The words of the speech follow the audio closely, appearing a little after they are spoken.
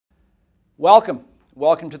Welcome.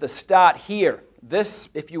 Welcome to the Start Here. This,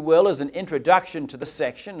 if you will, is an introduction to this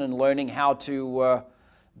section and learning how to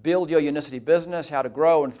build your Unicity business, how to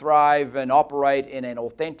grow and thrive and operate in an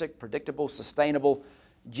authentic, predictable, sustainable,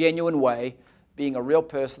 genuine way, being a real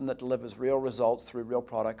person that delivers real results through real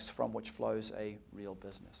products from which flows a real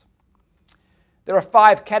business. There are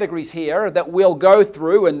 5 categories here that we'll go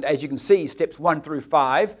through, and as you can see, steps 1 through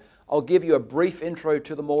 5. I'll give you a brief intro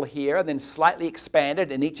to them all here, and then slightly expanded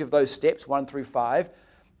in each of those steps, 1 through 5,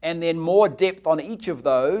 and then more depth on each of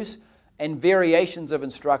those, and variations of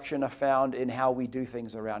instruction are found in How We Do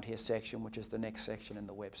Things Around Here section, which is the next section in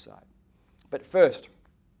the website. But first,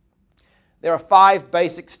 there are 5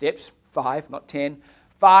 basic steps, 5, not 10,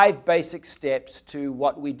 5 basic steps to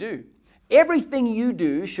what we do. Everything you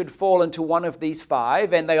do should fall into one of these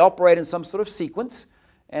 5, and they operate in some sort of sequence,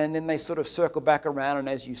 and then they sort of circle back around, and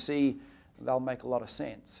as you see, they'll make a lot of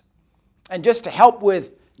sense. And just to help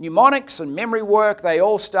with mnemonics and memory work, they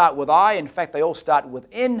all start with I. In fact, they all start with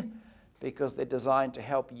in, because they're designed to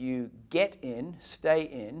help you get in, stay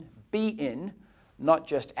in, be in, not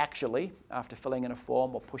just actually after filling in a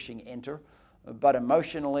form or pushing enter, but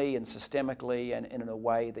emotionally and systemically and in a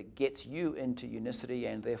way that gets you into Unicity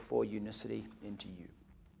and therefore Unicity into you.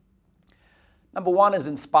 Number 1 is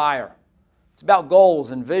inspire. It's about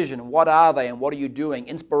goals and vision. What are they and what are you doing?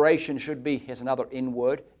 Inspiration should be, here's another in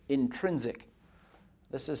word, intrinsic.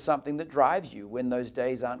 This is something that drives you when those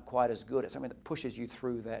days aren't quite as good. It's something that pushes you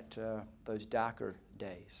through those darker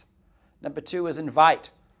days. Number 2 is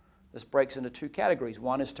invite. This breaks into 2 categories.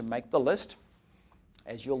 One is to make the list.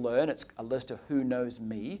 As you'll learn, it's a list of who knows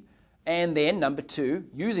me. And then number 2,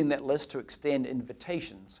 using that list to extend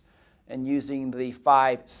invitations and using the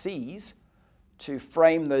 5 C's to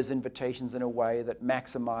frame those invitations in a way that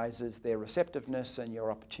maximizes their receptiveness and your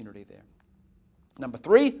opportunity there. Number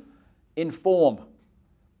 3, inform.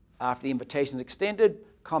 After the invitation is extended,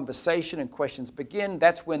 conversation and questions begin.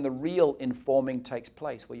 That's when the real informing takes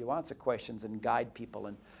place, where you answer questions and guide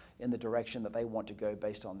people in the direction that they want to go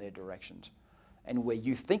based on their directions, and where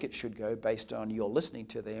you think it should go based on your listening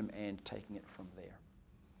to them and taking it from there.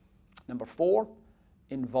 Number 4,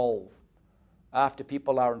 involve. After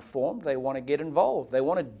people are informed, they want to get involved. They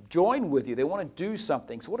want to join with you. They want to do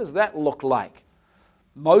something. So what does that look like?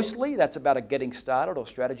 Mostly, that's about a getting started or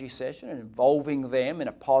strategy session and involving them in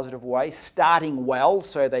a positive way, starting well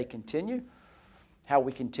so they continue. How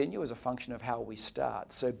we continue is a function of how we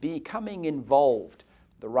start. So becoming involved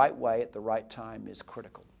the right way at the right time is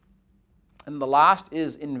critical. And the last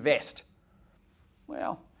is invest.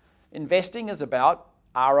 Well, investing is about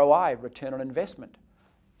ROI, return on investment.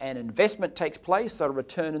 And investment takes place, so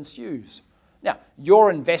return ensues. Now, you're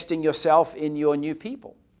investing yourself in your new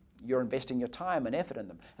people. You're investing your time and effort in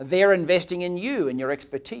them. They're investing in you and your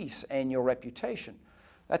expertise and your reputation.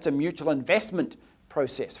 That's a mutual investment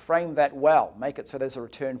process. Frame that well. Make it so there's a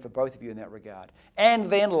return for both of you in that regard. And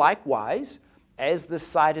then likewise, as this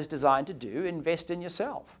site is designed to do, invest in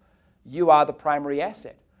yourself. You are the primary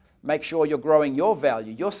asset. Make sure you're growing your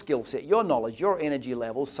value, your skill set, your knowledge, your energy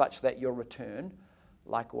levels such that your return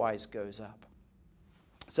likewise goes up.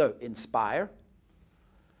 So inspire,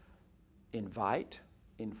 invite,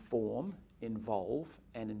 inform, involve,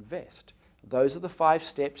 and invest. Those are the 5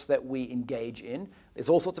 steps that we engage in. There's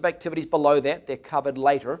all sorts of activities below that. They're covered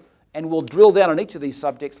later, and we'll drill down on each of these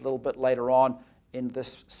subjects a little bit later on in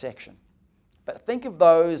this section. But think of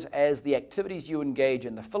those as the activities you engage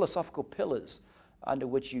in, the philosophical pillars under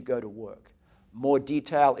which you go to work. More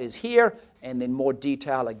detail is here, and then more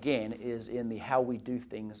detail again is in the How We Do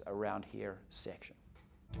Things Around Here section.